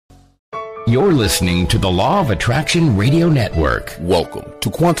You're listening to the Law of Attraction Radio Network. Welcome to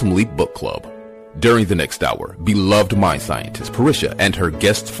Quantum Leap Book Club. During the next hour, beloved mind scientist Parisha and her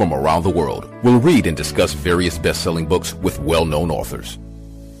guests from around the world will read and discuss various best-selling books with well-known authors.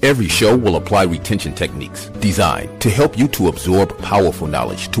 Every show will apply retention techniques designed to help you to absorb powerful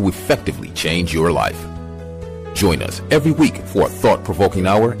knowledge to effectively change your life. Join us every week for a thought-provoking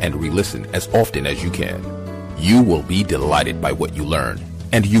hour and re-listen as often as you can. You will be delighted by what you learn,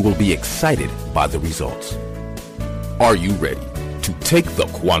 and you will be excited by the results. Are you ready to take the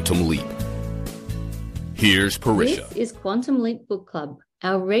quantum leap? Here's Parisha. This is Quantum Leap Book Club.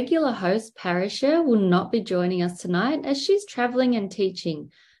 Our regular host, Parisha, will not be joining us tonight as she's traveling and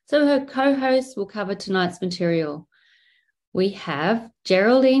teaching, so her co-host will cover tonight's material. We have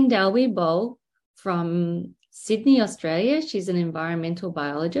Geraldene Dalby-Ball from Sydney, Australia. She's an environmental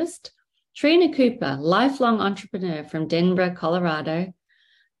biologist. Trina Cooper, lifelong entrepreneur from Denver, Colorado.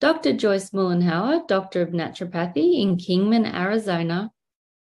 Dr. Joyce Mollenhauer, Doctor of Naturopathy in Kingman, Arizona.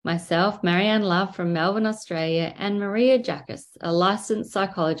 Myself, Marianne Love from Melbourne, Australia, and Maria Jacques, a licensed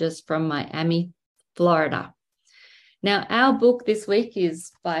psychologist from Miami, Florida. Now, our book this week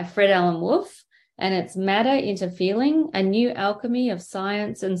is by Fred Alan Wolfe, and it's Matter into Feeling, A New Alchemy of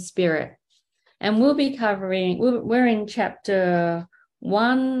Science and Spirit. And we'll be covering, we're in chapter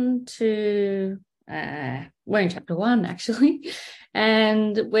 1 to, we're in chapter 1 actually,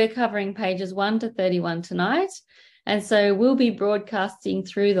 and we're covering pages 1 to 31 tonight. And so we'll be broadcasting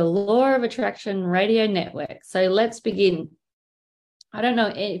through the Law of Attraction Radio Network. So let's begin. I don't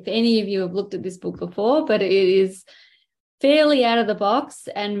know if any of you have looked at this book before, but it is fairly out of the box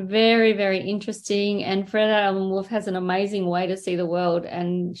and very, very interesting. And Fred Alan Wolfe has an amazing way to see the world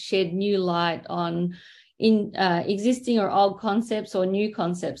and shed new light on existing or old concepts or new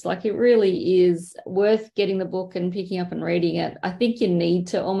concepts. Like, it really is worth getting the book and picking up and reading it. I think you need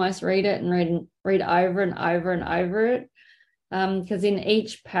to almost read it and read over and over and over it, because in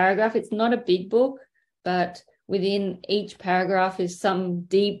each paragraph, it's not a big book, but within each paragraph is some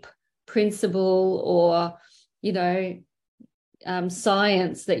deep principle or,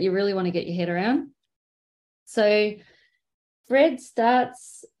 science that you really want to get your head around. So Fred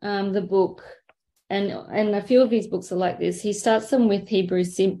starts the book, and a few of his books are like this. He starts them with Hebrew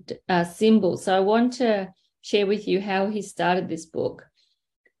symbols. So I want to share with you how he started this book.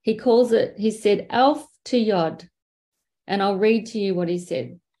 He said, Alph to Yod. And I'll read to you what he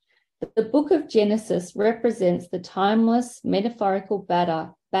said. The book of Genesis represents the timeless metaphorical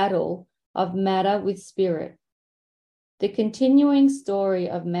battle of matter with spirit, the continuing story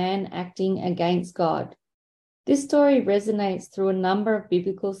of man acting against God. This story resonates through a number of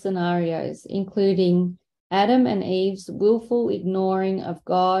biblical scenarios, including Adam and Eve's willful ignoring of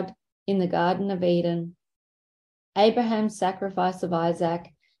God in the Garden of Eden, Abraham's sacrifice of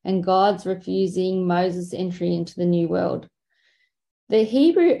Isaac, and God's refusing Moses' entry into the New World. The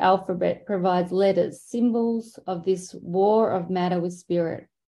Hebrew alphabet provides letters, symbols of this war of matter with spirit.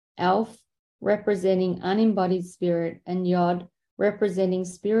 Alph, representing unembodied spirit, and Yod, representing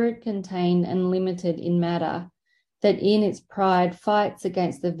spirit contained and limited in matter, that in its pride fights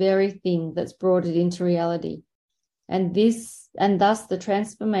against the very thing that's brought it into reality. And thus the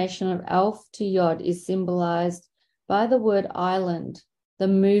transformation of Alph to Yod is symbolized by the word island, the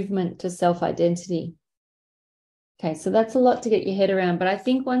movement to self-identity. Okay, so that's a lot to get your head around, but I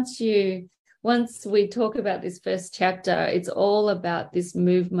think once we talk about this first chapter, it's all about this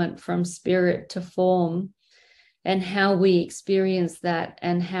movement from spirit to form and how we experience that,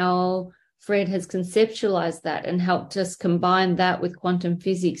 and how Fred has conceptualized that and helped us combine that with quantum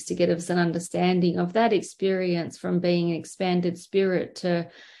physics to get us an understanding of that experience from being an expanded spirit to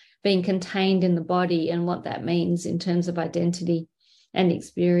being contained in the body and what that means in terms of identity and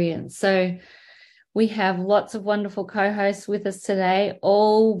experience. So we have lots of wonderful co-hosts with us today,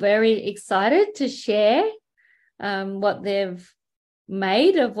 all very excited to share what they've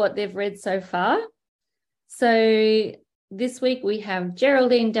made of what they've read so far. So this week we have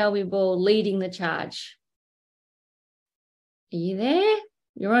Geraldene Dalby-Ball leading the charge. Are you there?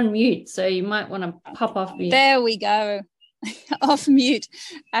 You're on mute, so you might want to pop off mute. There we go. Off mute.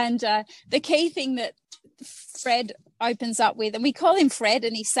 And the key thing that Fred opens up with, and we call him Fred,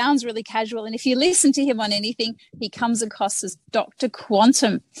 and he sounds really casual, and if you listen to him on anything, he comes across as Dr.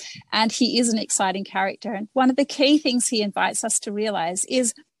 Quantum, and he is an exciting character. And one of the key things he invites us to realize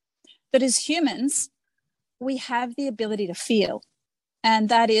is that as humans, we have the ability to feel, and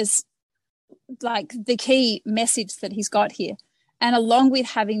that is like the key message that he's got here. And along with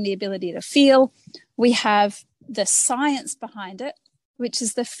having the ability to feel, we have the science behind it, which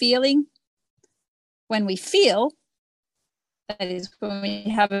is the feeling. When we feel, that is when we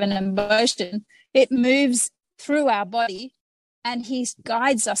have an emotion, it moves through our body, and he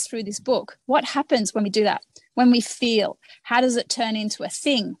guides us through this book. What happens when we do that? When we feel, how does it turn into a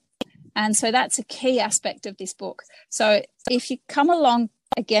thing? And so that's a key aspect of this book. So if you come along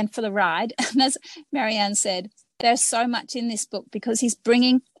again for the ride, and as Marianne said, there's so much in this book because he's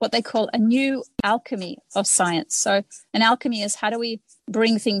bringing what they call a new alchemy of science. So an alchemy is, how do we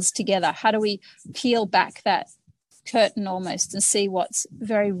bring things together? How do we peel back that curtain almost and see what's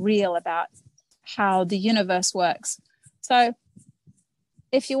very real about how the universe works? So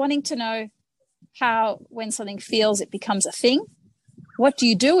if you're wanting to know how, when something feels, it becomes a thing, what do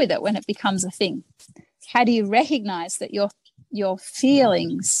you do with it when it becomes a thing? How do you recognize that your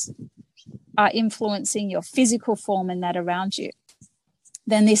feelings are influencing your physical form and that around you?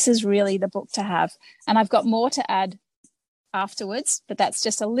 Then this is really the book to have. And I've got more to add afterwards, but that's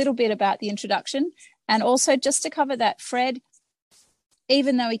just a little bit about the introduction. And also just to cover that Fred,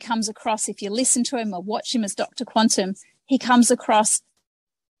 even though he comes across, if you listen to him or watch him as Dr. Quantum, he comes across,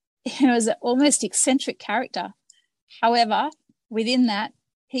 as an almost eccentric character. However, within that,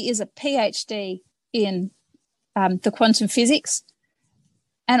 he is a PhD in the quantum physics,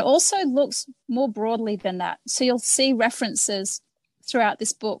 and also looks more broadly than that. So you'll see references throughout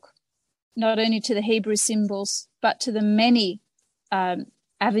this book, not only to the Hebrew symbols, but to the many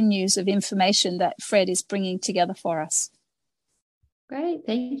avenues of information that Fred is bringing together for us. Great,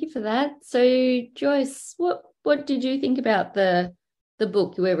 thank you for that. So Joyce, what did you think about the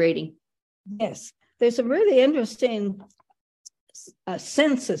book you were reading? Yes, there's a really interesting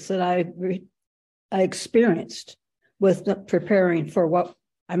census that I experienced with preparing for what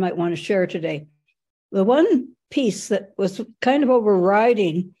I might want to share today. The one piece that was kind of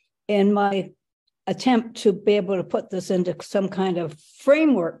overriding in my attempt to be able to put this into some kind of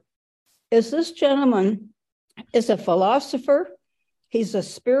framework is this gentleman is a philosopher, he's a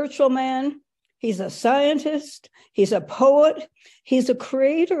spiritual man, he's a scientist, he's a poet, he's a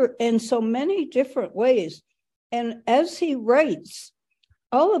creator in so many different ways. And as he writes,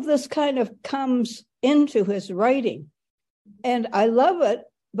 all of this kind of comes into his writing. And I love it,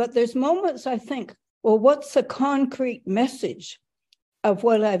 but there's moments I think, well, what's the concrete message of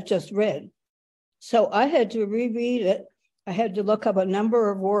what I've just read? So I had to reread it. I had to look up a number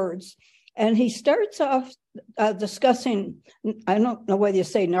of words. And he starts off discussing, I don't know whether you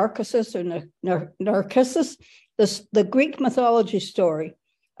say Narcissus or Narcissus, the Greek mythology story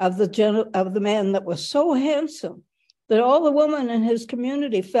of the man that was so handsome that all the women in his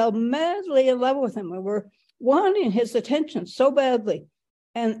community fell madly in love with him and were wanting his attention so badly.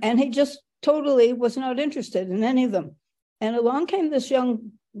 And he just totally was not interested in any of them. And along came this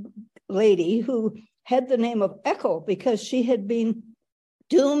young lady who had the name of Echo because she had been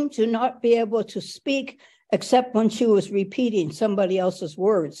doomed to not be able to speak except when she was repeating somebody else's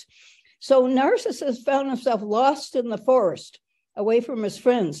words. So Narcissus found himself lost in the forest, away from his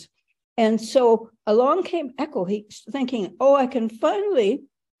friends. And so along came Echo, he's thinking, oh, I can finally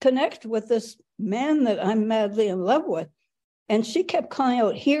connect with this man that I'm madly in love with. And she kept calling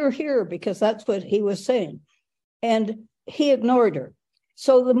out, here, here, because that's what he was saying. And he ignored her.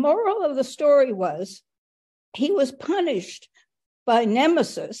 So the moral of the story was he was punished by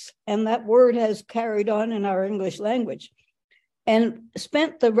Nemesis, and that word has carried on in our English language, and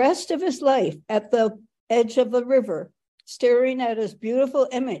spent the rest of his life at the edge of the river, staring at his beautiful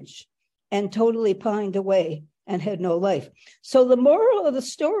image, and totally pined away and had no life. So the moral of the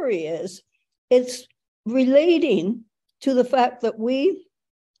story is it's relating to the fact that we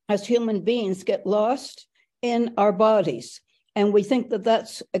as human beings get lost in our bodies. And we think that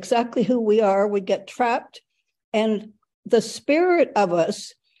that's exactly who we are. We get trapped, and the spirit of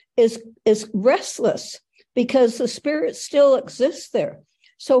us is restless because the spirit still exists there.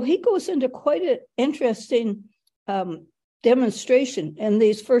 So he goes into quite an interesting demonstration in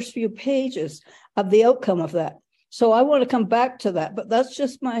these first few pages of the outcome of that. So I want to come back to that, but that's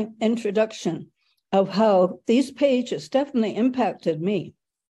just my introduction of how these pages definitely impacted me.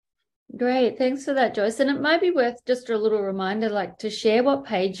 Great, thanks for that, Joyce. And it might be worth just a little reminder, like to share what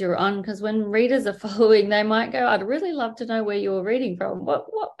page you're on, because when readers are following, they might go, I'd really love to know where you were reading from.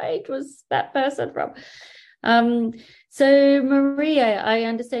 What page was that person from? So Maria, I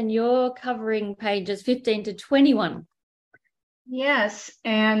understand you're covering pages 15 to 21. Yes,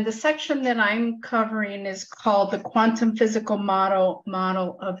 and the section that I'm covering is called the quantum physical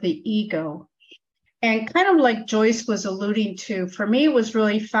model of the ego. And kind of like Joyce was alluding to, for me, it was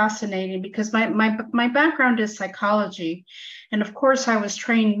really fascinating because my background is psychology. And of course, I was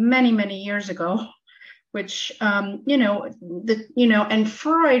trained many, many years ago, which, and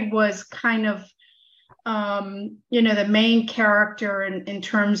Freud was kind of the main character in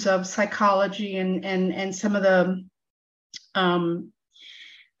terms of psychology and some of the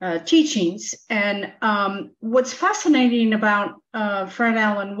teachings. And what's fascinating about Fred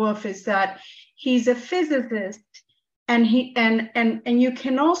Alan Wolf is that he's a physicist, and you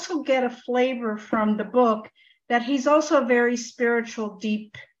can also get a flavor from the book that he's also a very spiritual,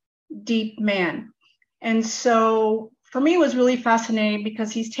 deep man. And so for me, it was really fascinating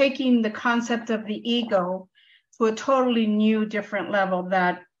because he's taking the concept of the ego to a totally new, different level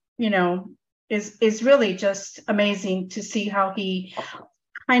that, is really just amazing to see how he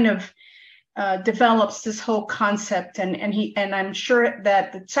kind of develops this whole concept. And I'm sure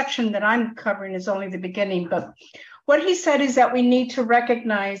that the section that I'm covering is only the beginning, but what he said is that we need to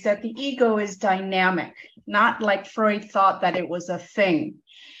recognize that the ego is dynamic, not like Freud thought that it was a thing.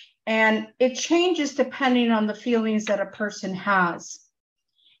 And it changes depending on the feelings that a person has.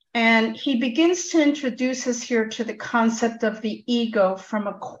 And he begins to introduce us here to the concept of the ego from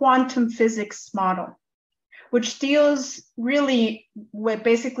a quantum physics model, which deals really what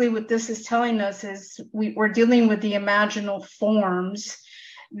this is telling us is we're dealing with the imaginal forms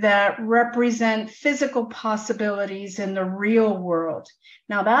that represent physical possibilities in the real world.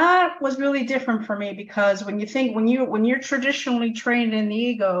 Now that was really different for me because when you're traditionally trained in the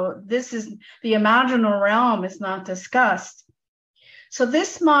ego, this is the imaginal realm is not discussed. So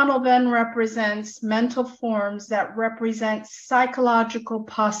this model then represents mental forms that represent psychological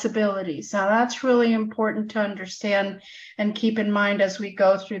possibilities. Now that's really important to understand and keep in mind as we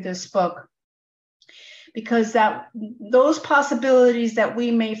go through this book, because those possibilities that we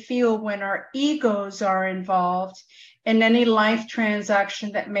may feel when our egos are involved in any life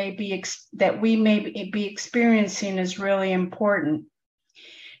transaction that we may be experiencing is really important.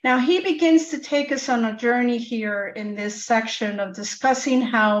 Now, he begins to take us on a journey here in this section of discussing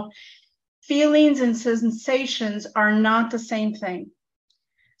how feelings and sensations are not the same thing.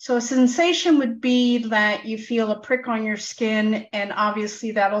 So a sensation would be that you feel a prick on your skin, and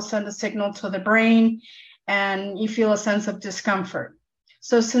obviously that'll send a signal to the brain, and you feel a sense of discomfort.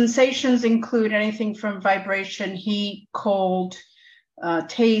 So sensations include anything from vibration, heat, cold,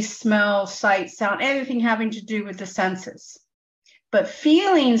 taste, smell, sight, sound, anything having to do with the senses. But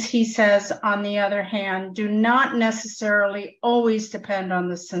feelings, he says, on the other hand, do not necessarily always depend on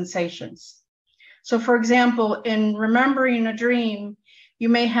the sensations. So, for example, in remembering a dream, you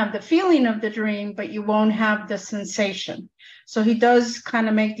may have the feeling of the dream, but you won't have the sensation. So he does kind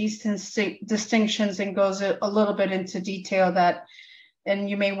of make these distinctions and goes a little bit into detail that, and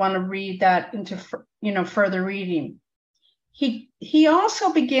you may want to read that into, further reading. He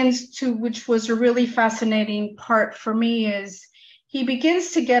also begins to, which was a really fascinating part for me, is he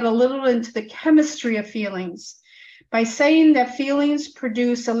begins to get a little into the chemistry of feelings by saying that feelings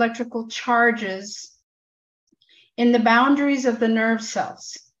produce electrical charges in the boundaries of the nerve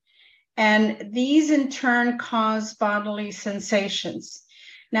cells. And these in turn cause bodily sensations.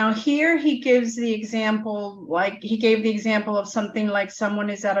 Now here he gives the example, of something like someone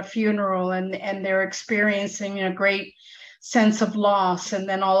is at a funeral and they're experiencing a great sense of loss, and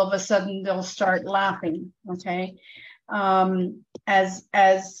then all of a sudden they'll start laughing, okay? As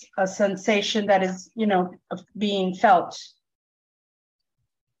a sensation that is, being felt.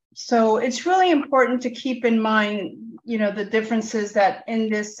 So it's really important to keep in mind, the differences that in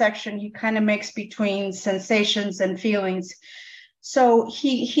this section he kind of makes between sensations and feelings. So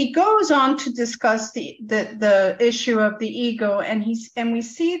he goes on to discuss the issue of the ego, and we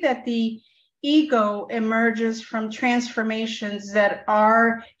see that the ego emerges from transformations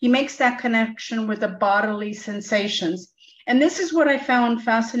he makes that connection with the bodily sensations. And this is what I found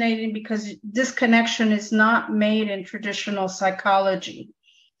fascinating, because this connection is not made in traditional psychology.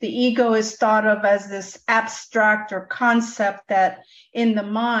 The ego is thought of as this abstract or concept that in the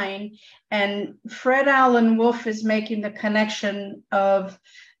mind, and Fred Alan Wolf is making the connection of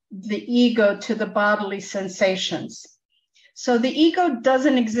the ego to the bodily sensations. So the ego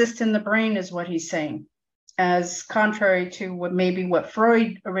doesn't exist in the brain, is what he's saying, as contrary to what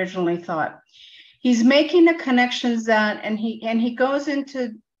Freud originally thought. He's making the connections and he goes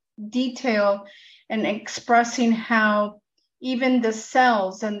into detail and expressing how even the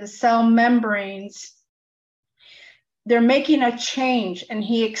cells and the cell membranes, they're making a change. And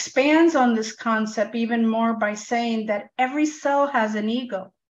he expands on this concept even more by saying that every cell has an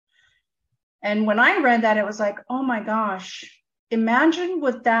ego. And when I read that, it was like, oh my gosh, imagine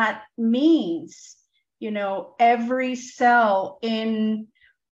what that means. Every cell in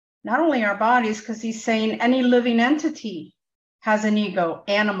not only our bodies, because he's saying any living entity has an ego,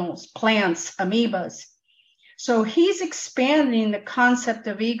 animals, plants, amoebas. So he's expanding the concept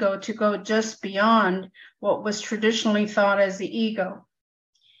of ego to go just beyond what was traditionally thought as the ego.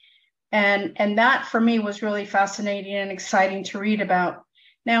 And that for me was really fascinating and exciting to read about.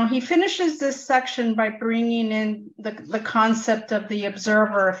 Now, he finishes this section by bringing in the concept of the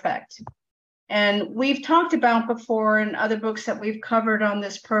observer effect. And we've talked about before in other books that we've covered on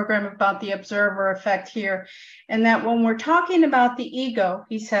this program about the observer effect here. And that when we're talking about the ego,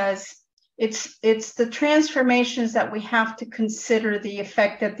 he says, it's the transformations that we have to consider the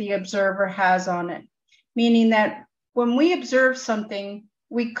effect that the observer has on it. Meaning that when we observe something,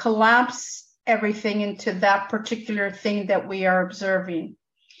 we collapse everything into that particular thing that we are observing.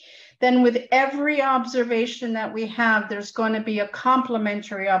 Then with every observation that we have, there's going to be a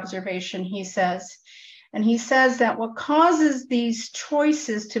complementary observation, he says. And he says that what causes these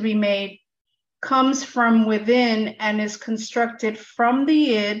choices to be made comes from within and is constructed from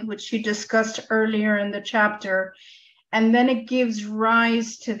the id, which he discussed earlier in the chapter, and then it gives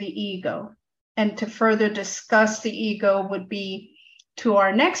rise to the ego. And to further discuss the ego would be to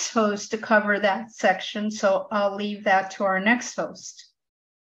our next host to cover that section. So I'll leave that to our next host.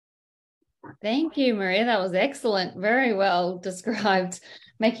 Thank you, Maria. That was excellent. Very well described.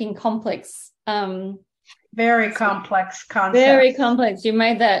 Making complex. Very complex concept. Very complex. You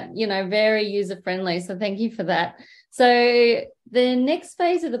made that, very user-friendly. So thank you for that. So the next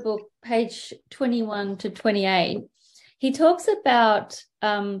phase of the book, page 21 to 28, he talks about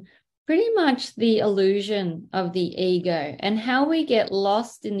pretty much the illusion of the ego and how we get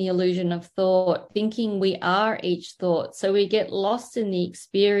lost in the illusion of thought, thinking we are each thought. So we get lost in the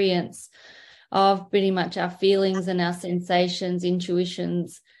experience of pretty much our feelings and our sensations,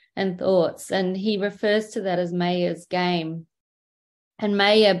 intuitions, and thoughts. And he refers to that as Maya's game. And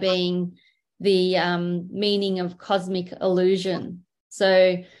Maya being the meaning of cosmic illusion.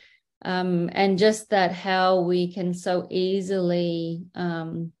 So, and just that how we can so easily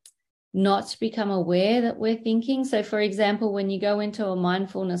not become aware that we're thinking. So, for example, when you go into a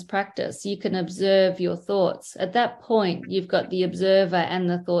mindfulness practice, you can observe your thoughts. At that point, you've got the observer and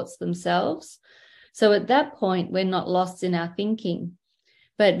the thoughts themselves. So at that point, we're not lost in our thinking.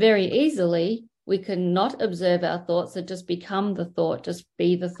 But very easily, we can not observe our thoughts and just become the thought, just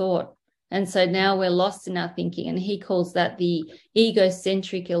be the thought. And so now we're lost in our thinking. And he calls that the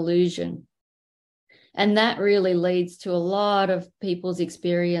egocentric illusion. And that really leads to a lot of people's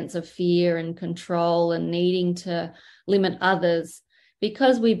experience of fear and control and needing to limit others.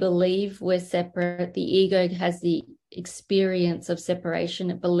 Because we believe we're separate, the ego has the experience of separation.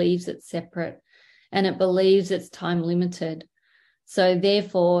 It believes it's separate and it believes it's time limited. So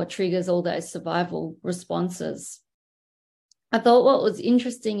therefore triggers all those survival responses. I thought what was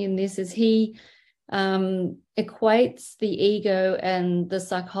interesting in this is he equates the ego and the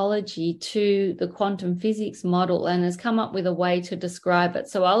psychology to the quantum physics model and has come up with a way to describe it.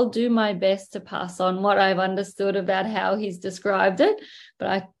 So I'll do my best to pass on what I've understood about how he's described it, but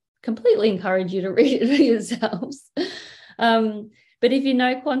I completely encourage you to read it for yourselves. But if you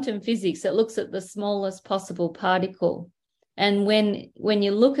know quantum physics, it looks at the smallest possible particle. And when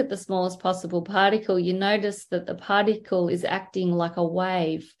you look at the smallest possible particle, you notice that the particle is acting like a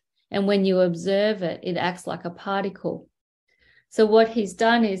wave. And when you observe it, it acts like a particle. So what he's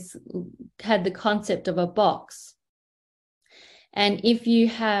done is had the concept of a box. And if you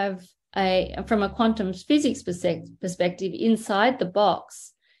have from a quantum physics perspective, inside the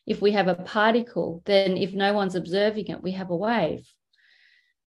box, if we have a particle, then if no one's observing it, we have a wave.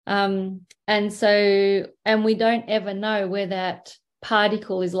 And we don't ever know where that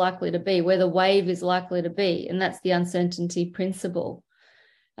particle is likely to be, where the wave is likely to be. And that's the uncertainty principle.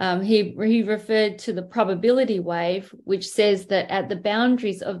 He referred to the probability wave, which says that at the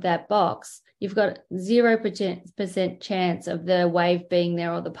boundaries of that box, you've got 0% chance of the wave being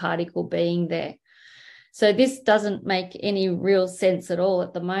there or the particle being there. So this doesn't make any real sense at all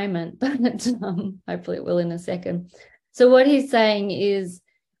at the moment, but hopefully it will in a second. So what he's saying is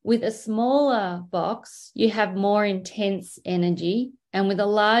with a smaller box, you have more intense energy, and with a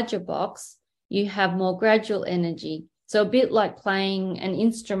larger box, you have more gradual energy. So a bit like playing an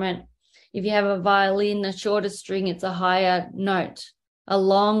instrument. If you have a violin, a shorter string, it's a higher note. A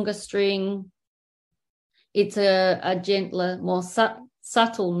longer string, it's a gentler, more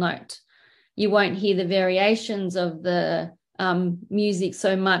subtle note. You won't hear the variations of the music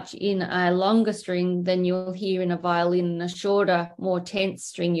so much in a longer string than you'll hear in a violin. In a shorter, more tense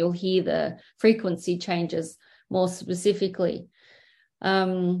string, you'll hear the frequency changes more specifically.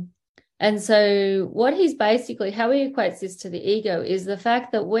 And And so what he's basically, how he equates this to the ego is the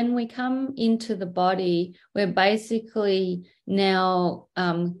fact that when we come into the body, we're basically now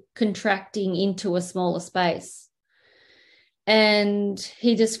contracting into a smaller space. And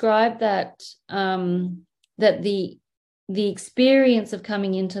he described that that the experience of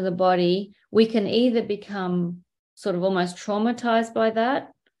coming into the body, we can either become sort of almost traumatized by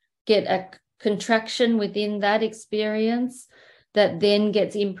that, get a contraction within that experience that then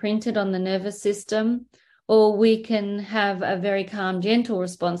gets imprinted on the nervous system, or we can have a very calm, gentle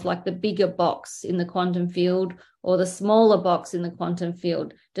response like the bigger box in the quantum field or the smaller box in the quantum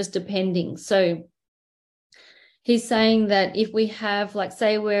field, just depending. So he's saying that if we have, like,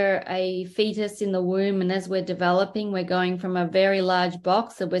 say we're a fetus in the womb, and as we're developing, we're going from a very large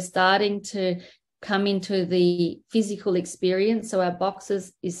box, so we're starting to come into the physical experience. So our box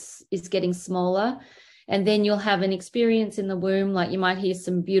is getting smaller. And then you'll have an experience in the womb, like you might hear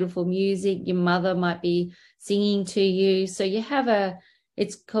some beautiful music, your mother might be singing to you. So you have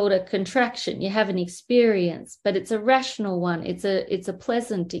it's called a contraction. You have an experience, but it's a rational one. It's a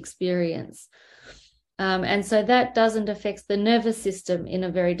pleasant experience. And so that doesn't affect the nervous system in a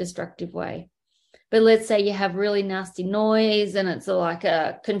very destructive way. But let's say you have really nasty noise and it's like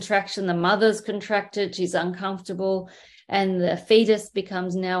a contraction. The mother's contracted, she's uncomfortable, and the fetus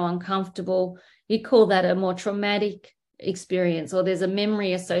becomes now uncomfortable. You call that a more traumatic experience, or there's a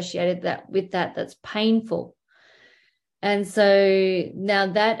memory associated with that that's painful. And so now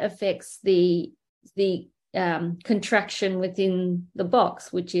that affects the contraction within the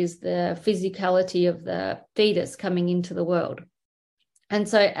box, which is the physicality of the fetus coming into the world. And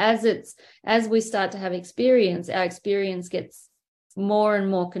so as we start to have experience, our experience gets more and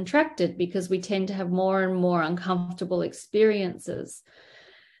more contracted because we tend to have more and more uncomfortable experiences.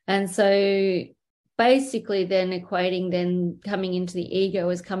 And so basically then equating then coming into the ego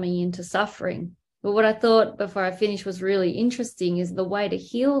as coming into suffering. But what I thought before I finish was really interesting is the way to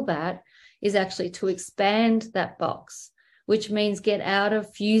heal that is actually to expand that box, which means get out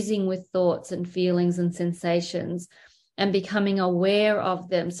of fusing with thoughts and feelings and sensations and becoming aware of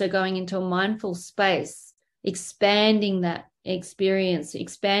them. So going into a mindful space, expanding that experience,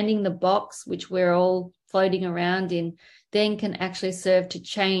 expanding the box which we're all floating around in, then can actually serve to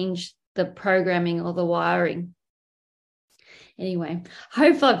change the programming or the wiring. Anyway,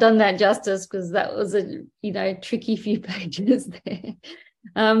 hope I've done that justice, because that was a tricky few pages there.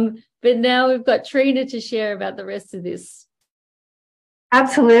 But now we've got Trina to share about the rest of this.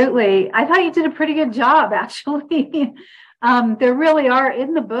 Absolutely. I thought you did a pretty good job, actually. There really are,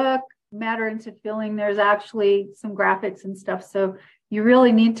 in the book, Matter into Feeling, there's actually some graphics and stuff. So you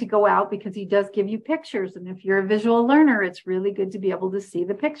really need to go out, because he does give you pictures. And if you're a visual learner, it's really good to be able to see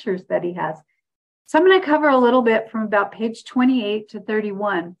the pictures that he has. So I'm going to cover a little bit from about page 28 to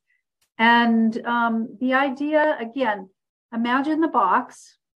 31. And the idea, again, imagine the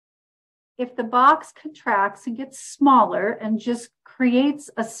box. If the box contracts and gets smaller and just creates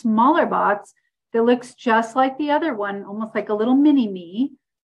a smaller box that looks just like the other one, almost like a little mini-me,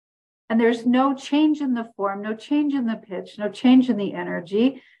 and there's no change in the form, no change in the pitch, no change in the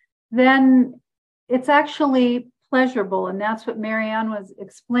energy, then it's actually pleasurable. And that's what Marianne was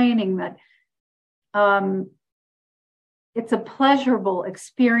explaining, that it's a pleasurable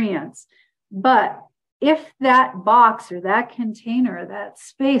experience. But if that box or that container, that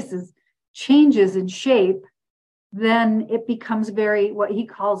space changes in shape, then it becomes very, what he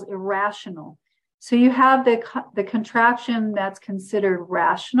calls, irrational. So you have the contraction that's considered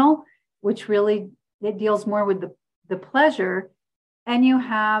rational, which really, it deals more with the pleasure. And you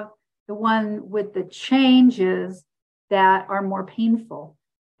have the one with the changes that are more painful.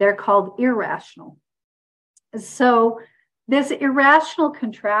 They're called irrational. So this irrational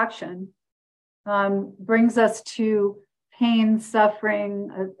contraction brings us to pain,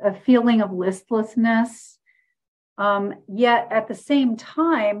 suffering, a feeling of listlessness. Yet at the same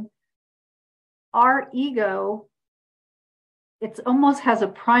time, our ego, it almost has a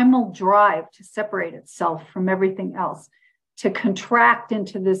primal drive to separate itself from everything else, to contract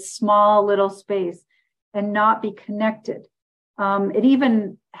into this small little space and not be connected. It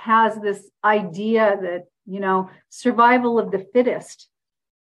even has this idea that, survival of the fittest.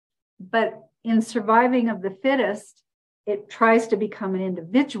 But in surviving of the fittest, it tries to become an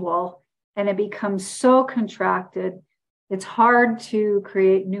individual, and it becomes so contracted, it's hard to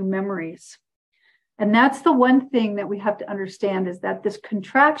create new memories. And that's the one thing that we have to understand, is that this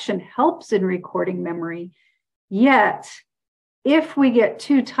contraction helps in recording memory. Yet, if we get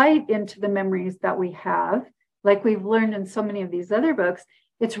too tight into the memories that we have, like we've learned in so many of these other books,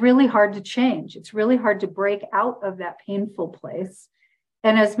 it's really hard to change. It's really hard to break out of that painful place.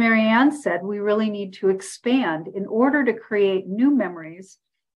 And as Marianne said, we really need to expand. In order to create new memories,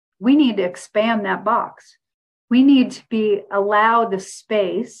 we need to expand that box. We need to be allowed the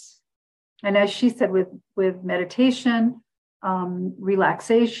space. And as she said, with meditation,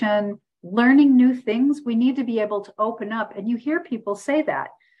 relaxation, learning new things, we need to be able to open up. And you hear people say that.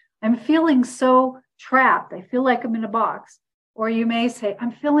 I'm feeling so trapped. I feel like I'm in a box. Or you may say,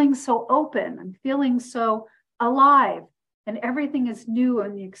 I'm feeling so open. I'm feeling so alive. And everything is new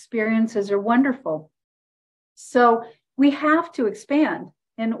and the experiences are wonderful. So we have to expand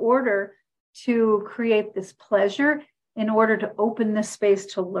in order to create this pleasure, in order to open this space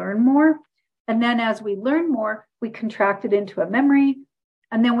to learn more. And then as we learn more, we contract it into a memory,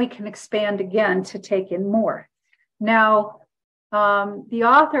 and then we can expand again to take in more. Now, the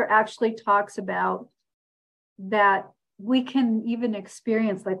author actually talks about that we can even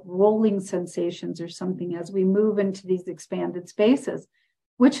experience like rolling sensations or something as we move into these expanded spaces,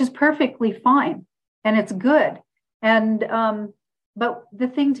 which is perfectly fine and it's good. And but the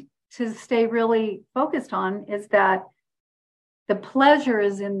thing to stay really focused on is that the pleasure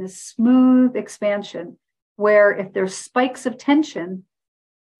is in this smooth expansion, where if there's spikes of tension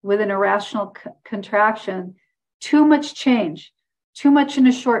with an irrational contraction, too much change, too much in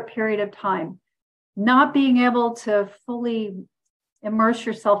a short period of time, not being able to fully immerse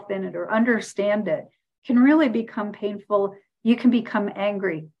yourself in it or understand it can really become painful. You can become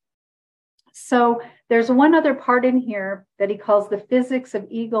angry. So there's one other part in here that he calls the physics of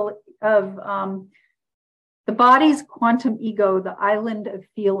ego, of the body's quantum ego, the island of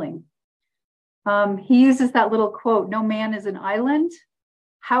feeling. He uses that little quote, no man is an island.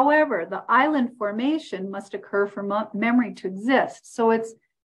 However, the island formation must occur for memory to exist. So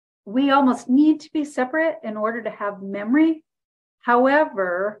we almost need to be separate in order to have memory.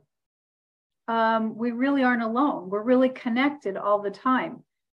 However, we really aren't alone. We're really connected all the time.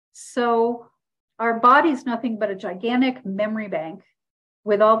 So our body's nothing but a gigantic memory bank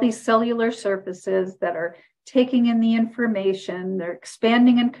with all these cellular surfaces that are taking in the information. They're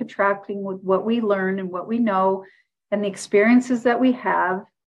expanding and contracting with what we learn and what we know and the experiences that we have.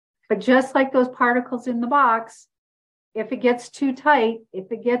 But just like those particles in the box, if it gets too tight,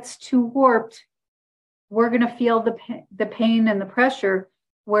 if it gets too warped, we're going to feel the pain and the pressure,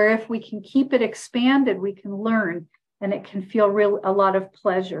 where if we can keep it expanded, we can learn and it can feel a lot of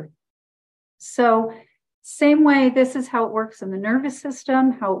pleasure. So same way, this is how it works in the nervous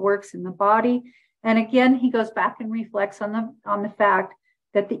system, how it works in the body. And again, he goes back and reflects on the fact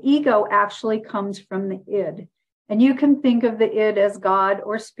that the ego actually comes from the id. And you can think of the id as God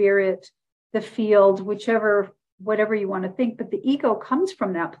or spirit, the field, whatever you want to think, but the ego comes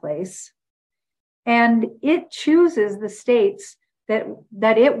from that place. And it chooses the states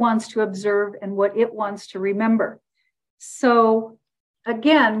that it wants to observe and what it wants to remember. So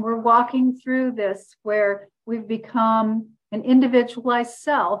again, we're walking through this where we've become an individualized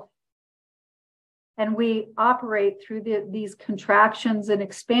self, and we operate through these contractions and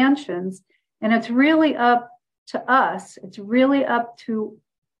expansions. And it's really up to us. It's really up to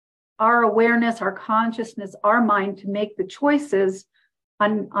our awareness, our consciousness, our mind to make the choices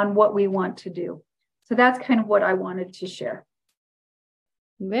on what we want to do. So that's kind of what I wanted to share.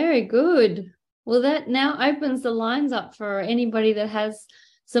 Very good. Well, that now opens the lines up for anybody that has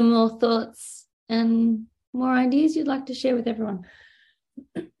some more thoughts and more ideas you'd like to share with everyone.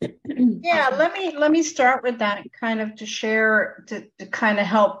 Yeah, let me start with that, kind of to share, to kind of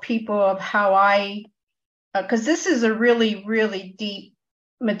help people of how I, because this is a really, really deep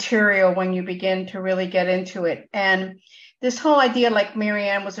material when you begin to really get into it. And this whole idea, like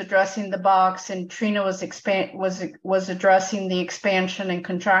Marianne was addressing the box and Trina was addressing the expansion and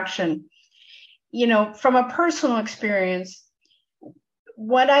contraction. You know, from a personal experience,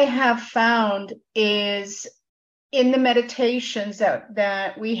 what I have found is in the meditations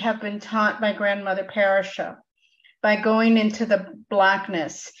that we have been taught by Grandmother Parisha, by going into the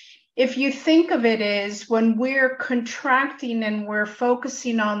blackness. If you think of it as when we're contracting and we're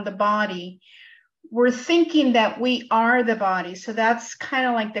focusing on the body, we're thinking that we are the body. So that's kind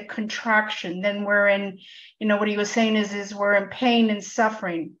of like the contraction. Then we're in, you know, what he was saying is we're in pain and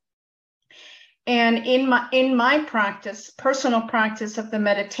suffering. And in my practice, personal practice of the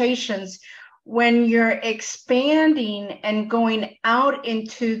meditations, when you're expanding and going out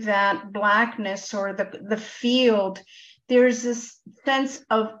into that blackness or the field, there's this sense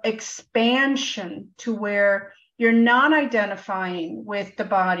of expansion to where you're not identifying with the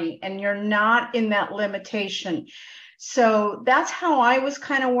body and you're not in that limitation. So that's how I was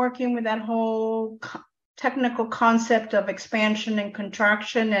kind of working with that whole technical concept of expansion and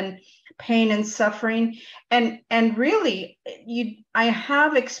contraction and pain and suffering. And really, I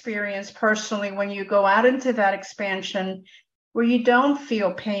have experienced personally when you go out into that expansion where you don't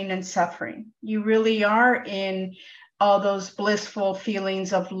feel pain and suffering. You really are in all those blissful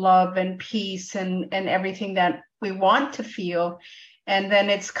feelings of love and peace and everything that we want to feel. And then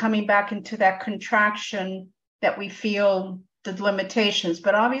it's coming back into that contraction that we feel the limitations.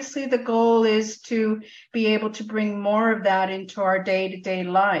 But obviously the goal is to be able to bring more of that into our day-to-day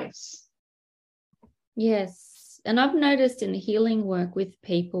lives. Yes. And I've noticed in healing work with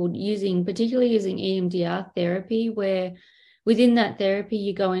people particularly using EMDR therapy, where within that therapy,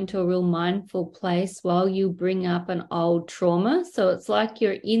 you go into a real mindful place while you bring up an old trauma. So it's like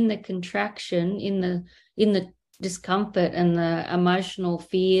you're in the contraction, in the discomfort and the emotional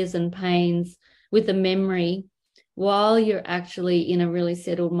fears and pains with the memory, while you're actually in a really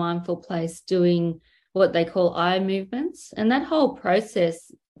settled, mindful place doing what they call eye movements. And that whole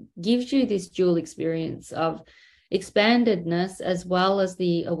process gives you this dual experience of expandedness as well as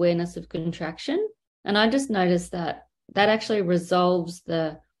the awareness of contraction. And I just noticed that actually resolves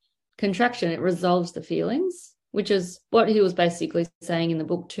the contraction. It resolves the feelings, which is what he was basically saying in the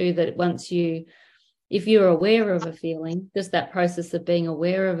book too, that if you're aware of a feeling, just that process of being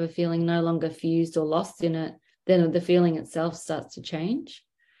aware of a feeling, no longer fused or lost in it, then the feeling itself starts to change.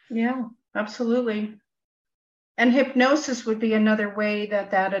 Yeah, absolutely. And hypnosis would be another way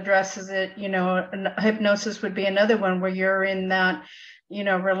that addresses it. Hypnosis would be another one where you're in that,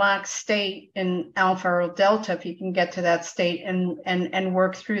 relaxed state in alpha or delta, if you can get to that state and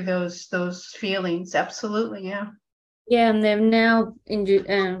work through those feelings. Absolutely. Yeah. Yeah. And they're now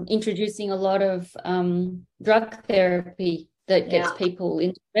introducing a lot of drug therapy that gets people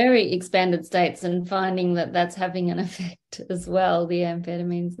into very expanded states, and finding that that's having an effect as well, the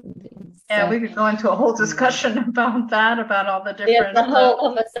amphetamines and things. Yeah, we could go into a whole discussion about that, about all the different... Yeah, the whole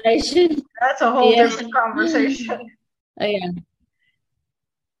conversation. That's a whole different conversation. Oh, yeah.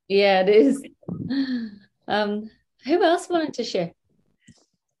 Yeah, it is. Who else wanted to share?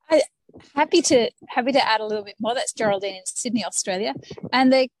 Happy to add a little bit more. That's Geraldine in Sydney, Australia.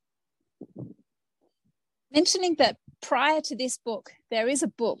 And they mentioning that prior to this book, there's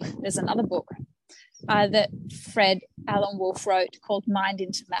another book that Fred Alan Wolfe wrote called Mind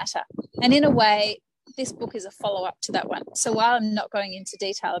into Matter. And in a way, this book is a follow-up to that one. So while I'm not going into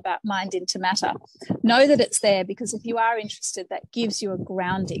detail about Mind into Matter, know that it's there, because if you are interested, that gives you a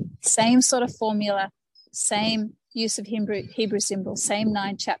grounding. Same sort of formula, same use of Hebrew symbols, same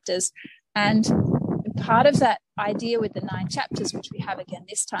 9 chapters. And part of that idea with the 9 chapters, which we have again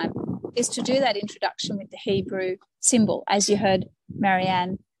this time, is to do that introduction with the Hebrew symbol, as you heard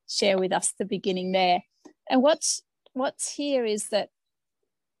Marianne share with us at the beginning there. And what's here is that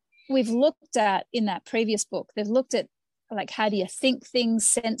we've looked at, in that previous book, they've looked at like how do you think things,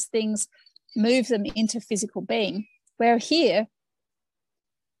 sense things, move them into physical being, where here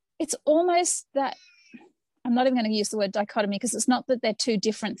it's almost that, I'm not even going to use the word dichotomy, because it's not that they're two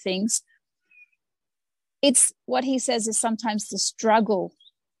different things. It's what he says is sometimes the struggle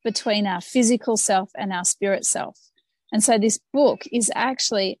between our physical self and our spirit self. And so this book is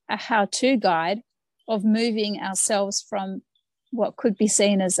actually a how-to guide of moving ourselves from what could be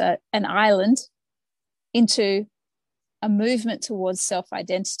seen as an island into a movement towards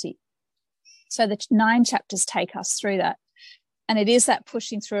self-identity. So the 9 chapters take us through that. And it is that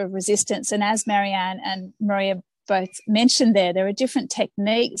pushing through of resistance. And as Marianne and Maria both mentioned there are different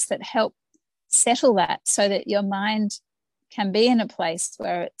techniques that help settle that, so that your mind can be in a place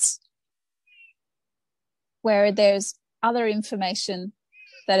where there's other information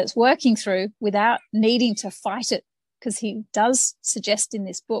that it's working through without needing to fight it. Because he does suggest in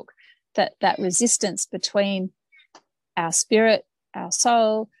this book that resistance between our spirit, our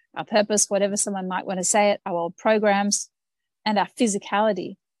soul, our purpose, whatever someone might want to say it, our old programs, and our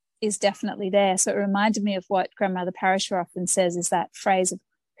physicality is definitely there. So it reminded me of what Grandmother Parashar often says, is that phrase of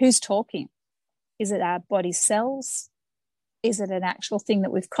who's talking? Is it our body cells? Is it an actual thing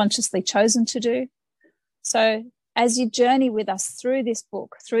that we've consciously chosen to do? So as you journey with us through this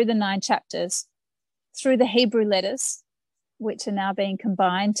book, through the 9 chapters, through the Hebrew letters, which are now being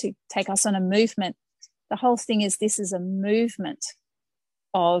combined to take us on a movement, the whole thing is this is a movement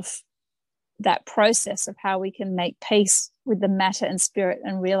of that process of how we can make peace with the matter and spirit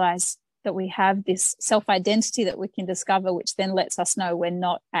and realize that we have this self-identity that we can discover, which then lets us know we're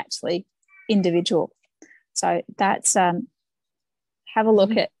not actually individual. So that's have a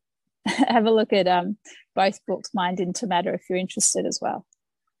look at both books, Mind into Matter, if you're interested as well.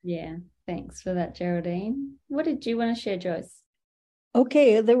 Yeah, thanks for that, Geraldine. What did you want to share, Joyce?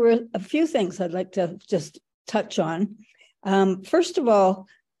 Okay, there were a few things I'd like to just touch on. First of all,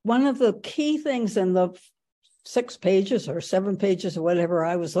 one of the key things in the 6 pages or 7 pages or whatever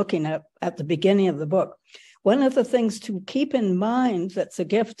I was looking at the beginning of the book, one of the things to keep in mind that's a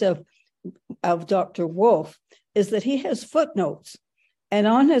gift of Dr. Wolf is that he has footnotes. And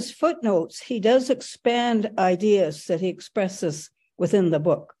on his footnotes, he does expand ideas that he expresses within the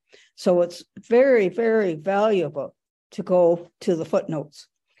book. So it's very, very valuable to go to the footnotes.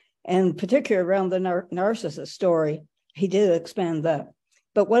 And particularly around the narcissist story, he did expand that.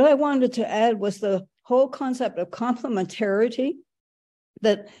 But what I wanted to add was the whole concept of complementarity,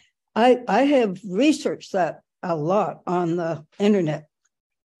 that I have researched that a lot on the internet,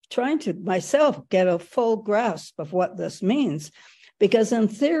 trying to myself get a full grasp of what this means. Because in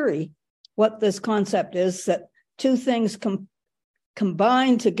theory, what this concept is that two things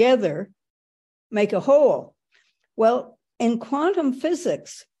combine together make a whole. Well, in quantum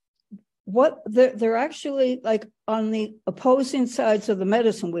physics, what they're actually like on the opposing sides of the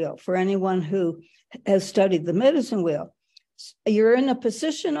medicine wheel. For anyone who has studied the medicine wheel, you're in a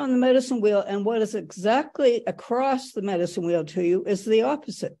position on the medicine wheel, and what is exactly across the medicine wheel to you is the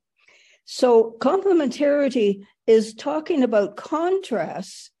opposite. So complementarity is talking about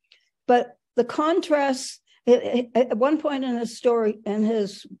contrasts, but the contrasts, at one point in his story, in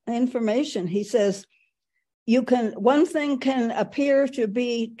his information, he says, one thing can appear to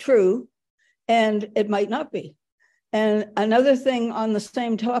be true and it might not be. And another thing on the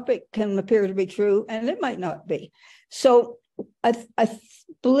same topic can appear to be true and it might not be. So I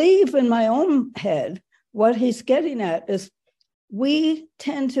believe in my own head, what he's getting at is we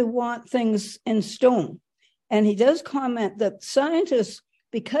tend to want things in stone. And he does comment that scientists,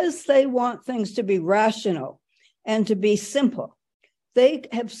 because they want things to be rational and to be simple, they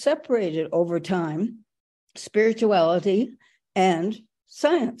have separated over time spirituality and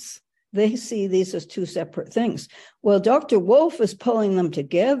science. They see these as two separate things. Well, Dr. Wolf is pulling them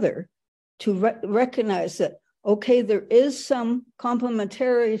together to recognize that, okay, there is some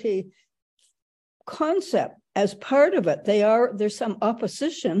complementarity concept as part of it. There's some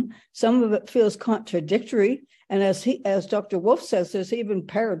opposition. Some of it feels contradictory. And as Dr. Wolf says, there's even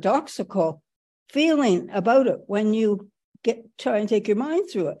paradoxical feeling about it when you try and take your mind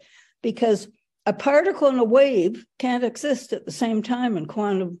through it. Because a particle and a wave can't exist at the same time in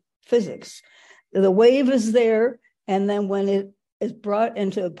quantum physics. The wave is there, and then when it is brought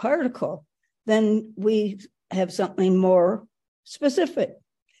into a particle, then we have something more specific.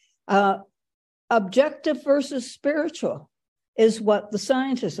 Objective versus spiritual is what the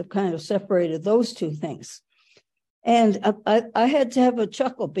scientists have kind of separated those two things. And I had to have a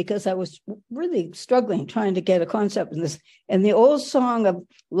chuckle because I was really struggling trying to get a concept in this. And the old song of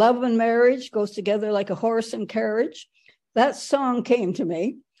love and marriage goes together like a horse and carriage. That song came to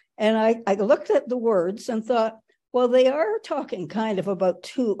me. And I looked at the words and thought, well, they are talking kind of about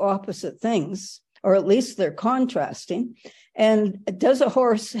two opposite things, or at least they're contrasting. And does a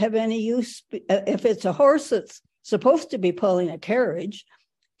horse have any use? If it's a horse that's supposed to be pulling a carriage,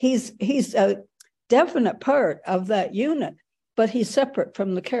 he's a definite part of that unit, but he's separate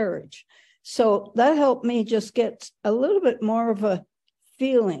from the carriage. So that helped me just get a little bit more of a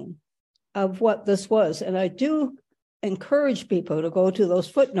feeling of what this was. And I do encourage people to go to those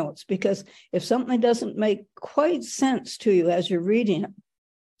footnotes, because if something doesn't make quite sense to you as you're reading it,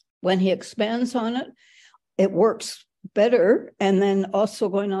 when he expands on it, it works better. And then also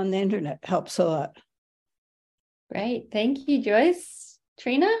going on the internet helps a lot. Great. Thank you, Joyce.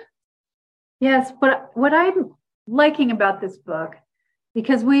 Trina? Yes, but what I'm liking about this book,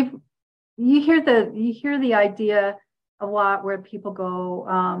 because you hear the idea a lot where people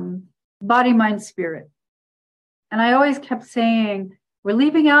go body, mind, spirit. And I always kept saying, we're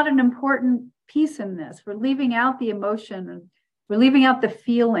leaving out an important piece in this. We're leaving out the emotion, and we're leaving out the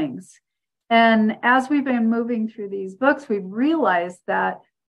feelings. And as we've been moving through these books, we've realized that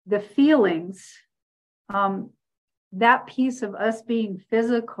the feelings, that piece of us being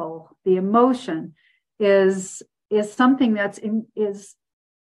physical, the emotion, is something is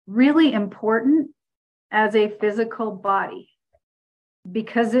really important as a physical body,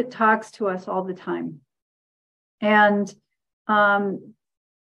 because it talks to us all the time. And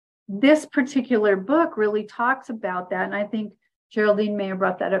this particular book really talks about that. And I think Geraldene may have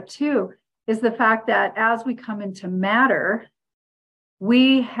brought that up too, is the fact that as we come into matter,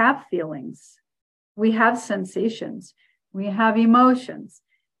 we have feelings, we have sensations, we have emotions,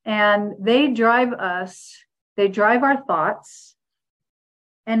 and they drive us, they drive our thoughts.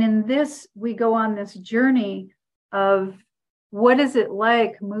 And in this, we go on this journey of what is it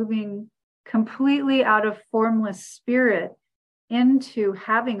like moving completely out of formless spirit into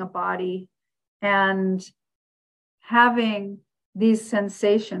having a body and having these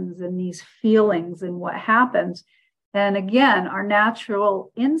sensations and these feelings and what happens. And again, our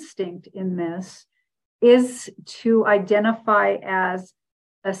natural instinct in this is to identify as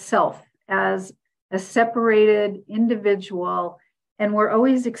a self, as a separated individual. And we're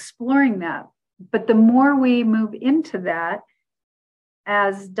always exploring that. But the more we move into that,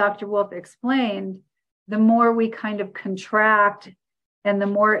 as Dr. Wolf explained, the more we kind of contract and the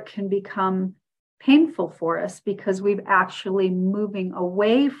more it can become painful for us, because we've actually moving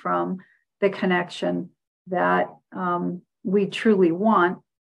away from the connection that we truly want.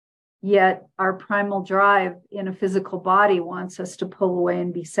 Yet our primal drive in a physical body wants us to pull away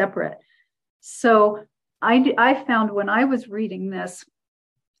and be separate. So I found when I was reading this,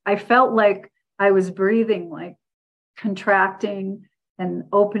 I felt like I was breathing, like contracting and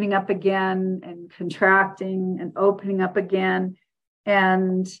opening up again and contracting and opening up again.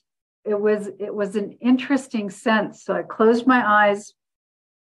 And it was an interesting sense. So I closed my eyes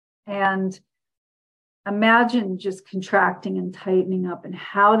and imagine just contracting and tightening up and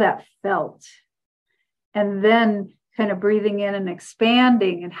how that felt. And then kind of breathing in and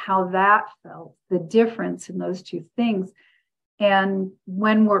expanding and how that felt, the difference in those two things. And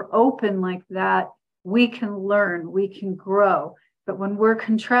when we're open like that, we can learn, we can grow. But when we're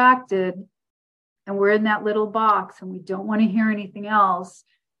contracted and we're in that little box and we don't want to hear anything else,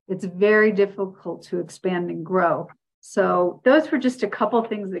 it's very difficult to expand and grow. So those were just a couple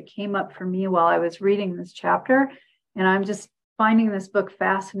things that came up for me while I was reading this chapter. And I'm just finding this book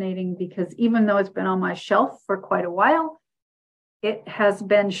fascinating because even though it's been on my shelf for quite a while, it has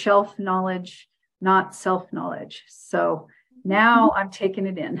been shelf knowledge, not self-knowledge. So now I'm taking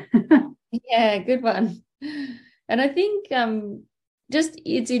it in. Yeah, good one. And I think just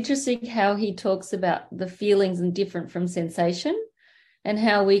it's interesting how he talks about the feelings and different from sensation, and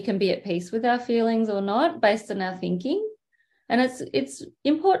how we can be at peace with our feelings or not based on our thinking. And it's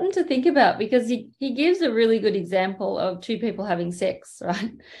important to think about, because he gives a really good example of two people having sex,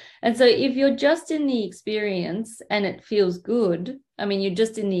 right? And so if you're just in the experience and it feels good, I mean, you're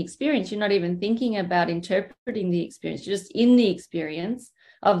just in the experience, you're not even thinking about interpreting the experience, you're just in the experience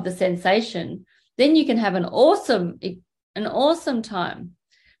of the sensation, then you can have an awesome time.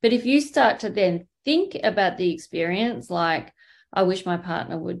 But if you start to then think about the experience, like, I wish my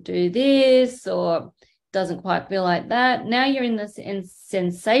partner would do this, or doesn't quite feel like that. Now you're in this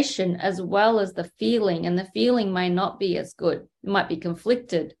sensation as well as the feeling, and the feeling may not be as good. It might be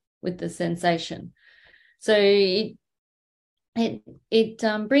conflicted with the sensation. So it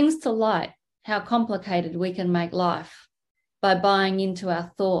brings to light how complicated we can make life by buying into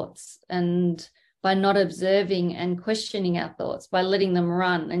our thoughts and by not observing and questioning our thoughts, by letting them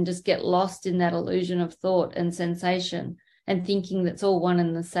run and just get lost in that illusion of thought and sensation, and thinking that's all one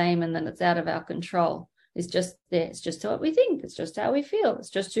and the same and that it's out of our control. It's just there. It's just what we think. It's just how we feel. It's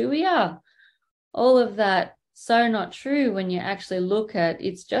just who we are. All of that, so not true when you actually look at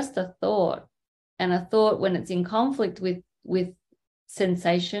it's just a thought. And a thought, when it's in conflict with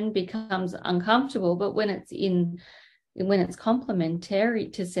sensation, becomes uncomfortable. But when it's complementary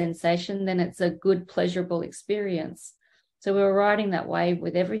to sensation, then it's a good, pleasurable experience. So we're riding that wave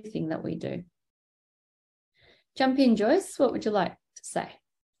with everything that we do. Jump in, Joyce. What would you like to say?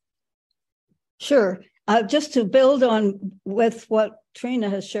 Sure. Just to build on with what Trina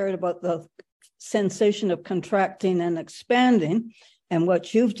has shared about the sensation of contracting and expanding, and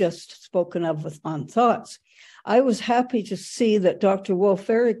what you've just spoken of on thoughts, I was happy to see that Dr. Wolf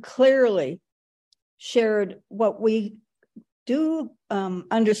very clearly shared what we do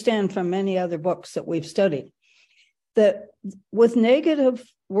understand from many other books that we've studied, that with negative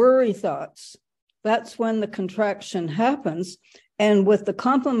worry thoughts, that's when the contraction happens. And with the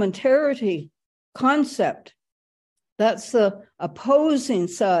complementarity concept, that's the opposing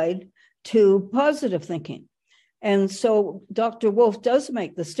side to positive thinking. And so Dr. Wolf does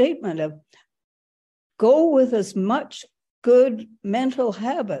make the statement of go with as much good mental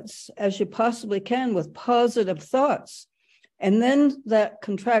habits as you possibly can with positive thoughts. And then that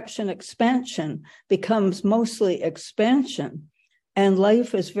contraction expansion becomes mostly expansion, and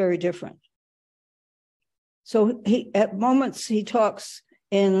life is very different. So at moments he talks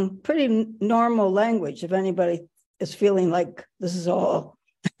in pretty normal language. If anybody is feeling like this is all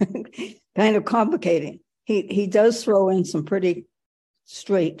kind of complicating, he does throw in some pretty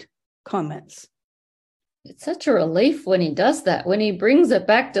straight comments. It's such a relief when he does that, when he brings it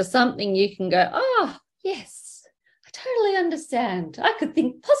back to something you can go, oh, yes, I totally understand. I could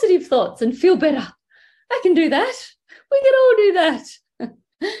think positive thoughts and feel better. I can do that. We can all do that.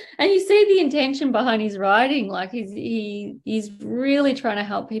 And you see the intention behind his writing, like he's really trying to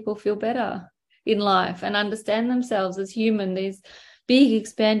help people feel better. in life and understand themselves as human, these big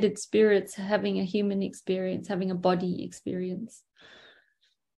expanded spirits having a human experience, having a body experience.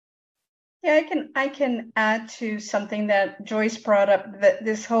 Yeah, I can add to something that Joyce brought up, that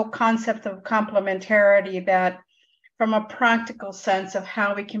this whole concept of complementarity, that from a practical sense of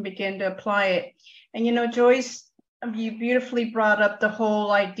how we can begin to apply it. And Joyce, you beautifully brought up the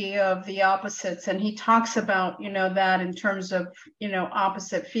whole idea of the opposites, and he talks about that in terms of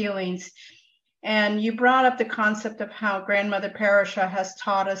opposite feelings. And you brought up the concept of how Grandmother Parasha has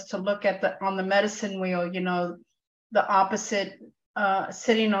taught us to look at on the medicine wheel, the opposite,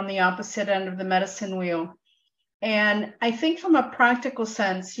 sitting on the opposite end of the medicine wheel. And I think from a practical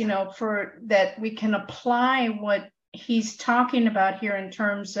sense, for that we can apply what he's talking about here in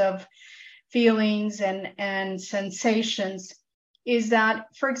terms of feelings and sensations, is that,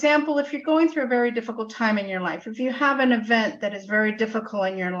 for example, if you're going through a very difficult time in your life, if you have an event that is very difficult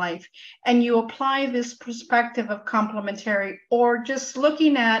in your life, and you apply this perspective of complementary, or just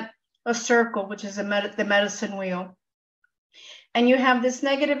looking at a circle, which is the medicine wheel, and you have this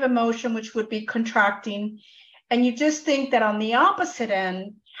negative emotion, which would be contracting, and you just think that on the opposite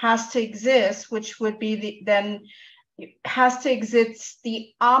end has to exist, which would be has to exist the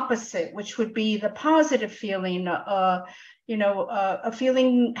opposite, which would be the positive feeling, a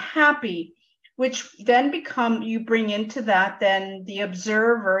feeling happy, which then you bring into that, then the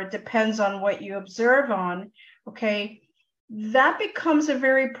observer, it depends on what you observe on, okay? That becomes a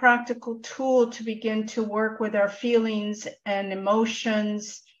very practical tool to begin to work with our feelings and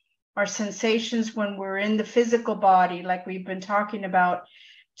emotions, our sensations when we're in the physical body, like we've been talking about,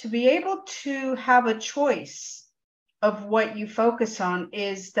 to be able to have a choice of what you focus on.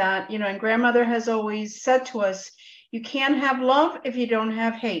 Is that, and Grandmother has always said to us, you can't have love if you don't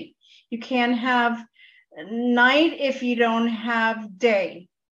have hate. You can't have night if you don't have day,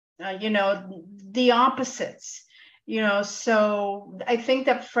 the opposites, so I think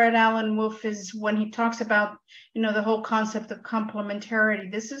that Fred Alan Wolf is, when he talks about, the whole concept of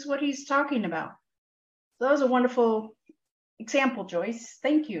complementarity, this is what he's talking about. So that was a wonderful example, Joyce.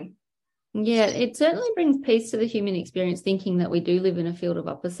 Thank you. Yeah, it certainly brings peace to the human experience, thinking that we do live in a field of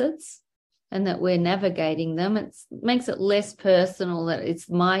opposites and that we're navigating them. It makes it less personal, that it's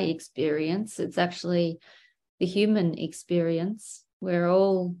my experience. It's actually the human experience. We're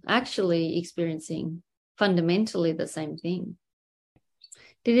all actually experiencing fundamentally the same thing.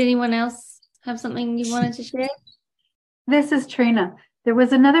 Did anyone else have something you wanted to share? This is Trina. There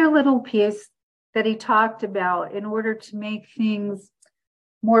was another little piece that he talked about in order to make things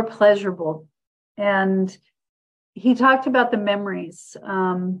more pleasurable. And he talked about the memories,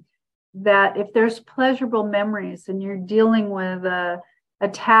 that if there's pleasurable memories and you're dealing with a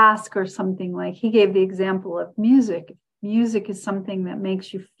task or something, like he gave the example of music. Music is something that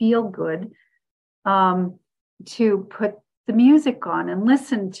makes you feel good, to put the music on and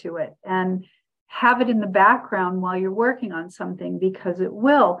listen to it and have it in the background while you're working on something, because it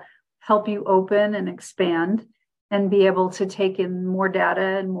will help you open and expand and be able to take in more data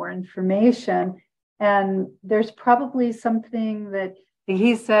and more information. And there's probably something that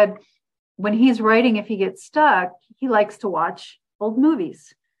he said when he's writing, if he gets stuck, he likes to watch old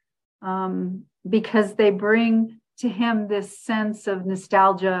movies, because they bring to him this sense of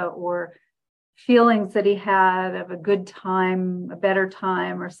nostalgia or feelings that he had of a good time, a better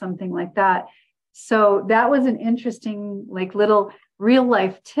time, or something like that. So that was an interesting, little real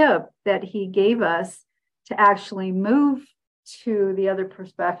life tip that he gave us, to actually move to the other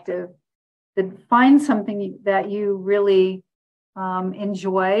perspective, that find something that you really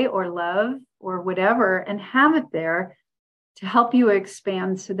enjoy or love or whatever, and have it there to help you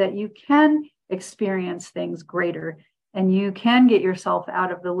expand so that you can experience things greater and you can get yourself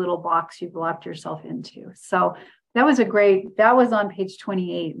out of the little box you've locked yourself into. So that was on page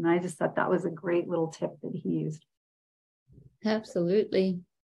 28. And I just thought that was a great little tip that he used. Absolutely.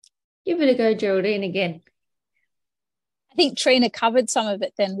 Give it a go, Geraldine, again. I think Trina covered some of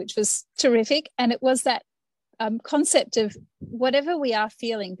it then, which was terrific. And it was that concept of whatever we are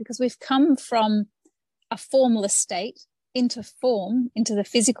feeling, because we've come from a formless state into form, into the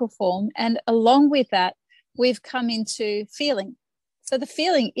physical form. And along with that, we've come into feeling. So the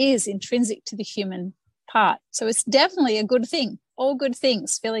feeling is intrinsic to the human part. So it's definitely a good thing, all good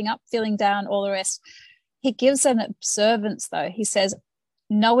things, feeling up, feeling down, all the rest. He gives an observance, though. He says,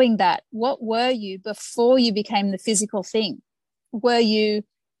 knowing that, what were you before you became the physical thing? Were you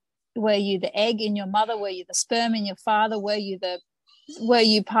the egg in your mother? Were you the sperm in your father? Were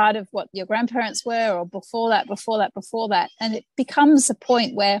you part of what your grandparents were, or before that? And it becomes a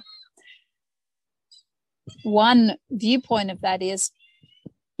point where one viewpoint of that is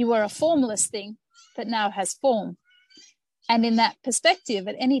You were a formless thing that now has form. And in that perspective,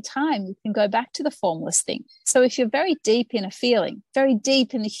 at any time, you can go back to the formless thing. So if you're very deep in a feeling, very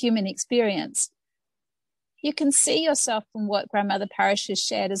deep in the human experience, you can see yourself from what Grandmother Parish has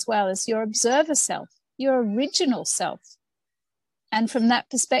shared as well as your observer self, your original self. And from that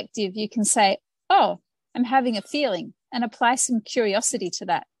perspective, you can say, oh, I'm having a feeling, and apply some curiosity to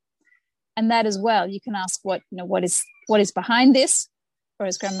that. And that as well, you can ask what is behind this, or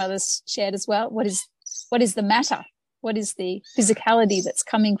as Grandmother's shared as well, what is the matter? What is the physicality that's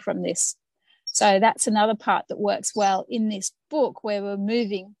coming from this? So that's another part that works well in this book, where we're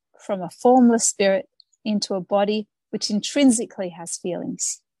moving from a formless spirit into a body which intrinsically has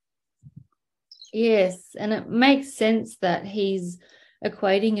feelings. Yes, and it makes sense that he's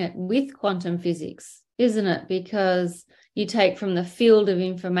equating it with quantum physics, isn't it? Because you take from the field of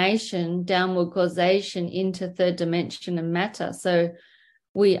information downward causation into third dimension and matter. So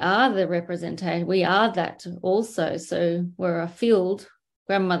we are the representation. We are that also. So we're a field.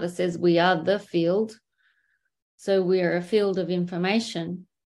 Grandmother says we are the field. So we're a field of information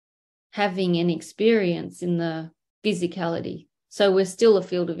having an experience in the physicality. So we're still a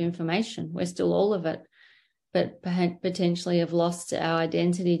field of information. We're still all of it, but potentially have lost our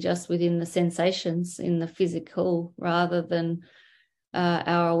identity just within the sensations in the physical rather than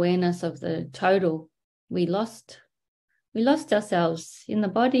our awareness of the total. We lost ourselves in the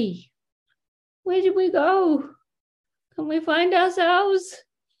body. Where did we go? Can we find ourselves?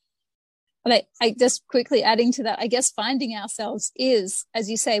 Well, I just quickly adding to that, I guess finding ourselves is, as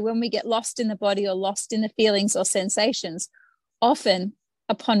you say, when we get lost in the body or lost in the feelings or sensations, often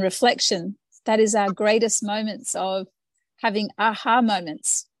upon reflection, that is our greatest moments of having aha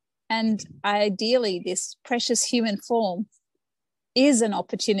moments. And ideally, this precious human form is an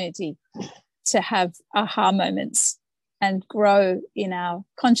opportunity to have aha moments and grow in our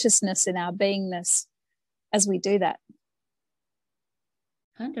consciousness, in our beingness as we do that.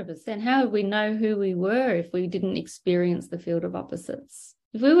 100%. How would we know who we were if we didn't experience the field of opposites?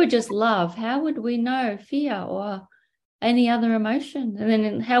 If we were just love, how would we know fear or any other emotion? And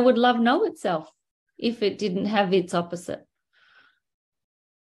then how would love know itself if it didn't have its opposite?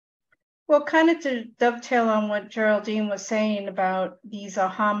 Well, kind of to dovetail on what Geraldine was saying about these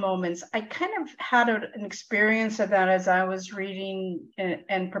aha moments, I kind of had an experience of that as I was reading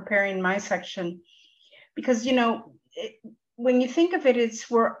and preparing my section. Because, when you think of it,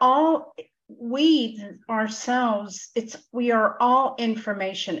 we ourselves, we are all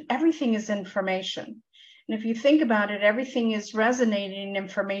information. Everything is information. And if you think about it, everything is resonating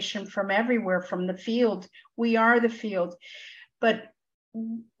information from everywhere, from the field. We are the field. But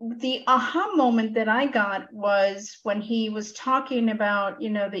the aha moment that I got was when he was talking about,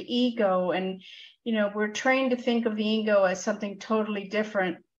 the ego, and, we're trained to think of the ego as something totally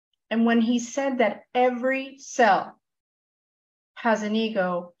different. And when he said that every cell has an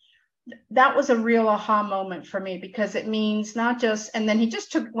ego, that was a real aha moment for me, because it means not just, and then he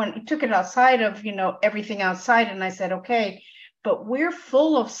took it outside of, everything outside. And I said, okay, but we're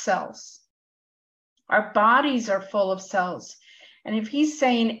full of cells. Our bodies are full of cells. And if he's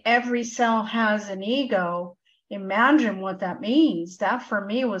saying every cell has an ego, imagine what that means. That for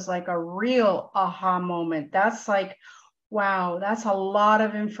me was like a real aha moment. That's like, wow, that's a lot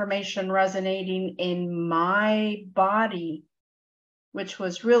of information resonating in my body, which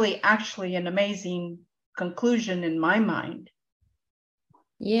was really actually an amazing conclusion in my mind.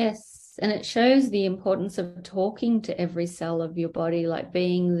 Yes, and it shows the importance of talking to every cell of your body, like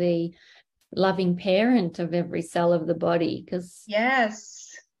being the loving parent of every cell of the body. Because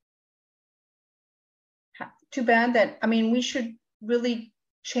yes, too bad that, we should really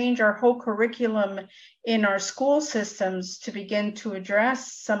change our whole curriculum in our school systems to begin to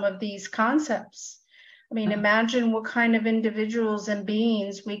address some of these concepts. Imagine what kind of individuals and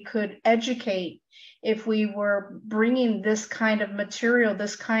beings we could educate if we were bringing this kind of material,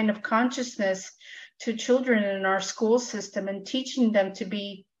 this kind of consciousness to children in our school system and teaching them to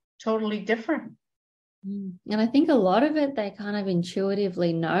be totally different. And I think a lot of it they kind of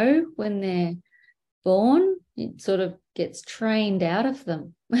intuitively know when they're born. It sort of gets trained out of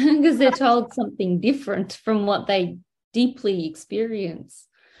them because they're told something different from what they deeply experience,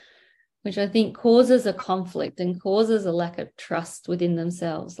 which I think causes a conflict and causes a lack of trust within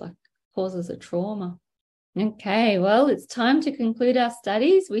themselves, like causes a trauma. Okay, well, it's time to conclude our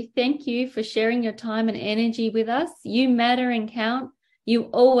studies. We thank you for sharing your time and energy with us. You matter and count. You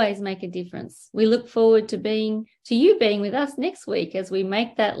always make a difference. We look forward to you being with us next week as we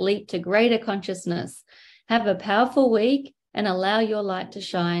make that leap to greater consciousness. Have a powerful week and allow your light to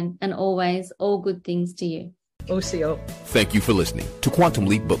shine, and always all good things to you. OCO. Thank you for listening to Quantum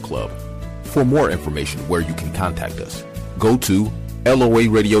Leap Book Club. For more information where you can contact us, go to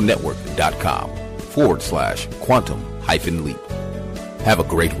loaradionetwork.com/quantum-leap. Have a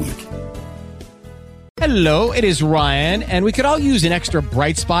great week. Hello, it is Ryan, and we could all use an extra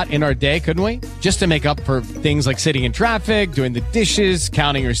bright spot in our day, couldn't we? Just to make up for things like sitting in traffic, doing the dishes,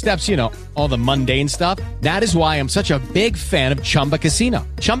 counting your steps, all the mundane stuff. That is why I'm such a big fan of Chumba Casino.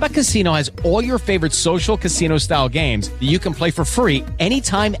 Chumba Casino has all your favorite social casino-style games that you can play for free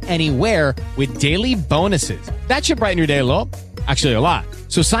anytime, anywhere with daily bonuses. That should brighten your day a little. Actually, a lot.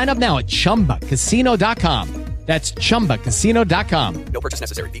 So sign up now at ChumbaCasino.com. That's ChumbaCasino.com. No purchase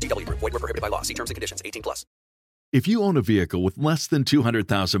necessary. VGW Group. Void where prohibited by law. See terms and conditions. 18+. If you own a vehicle with less than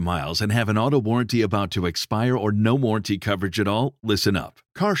 200,000 miles and have an auto warranty about to expire or no warranty coverage at all, listen up.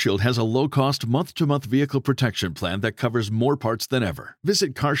 CarShield has a low-cost month-to-month vehicle protection plan that covers more parts than ever.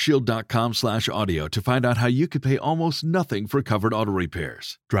 Visit carshield.com/audio to find out how you could pay almost nothing for covered auto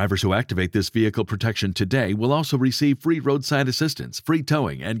repairs. Drivers who activate this vehicle protection today will also receive free roadside assistance, free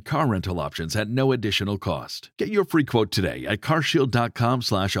towing, and car rental options at no additional cost. Get your free quote today at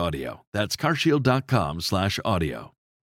carshield.com/audio. That's carshield.com/audio.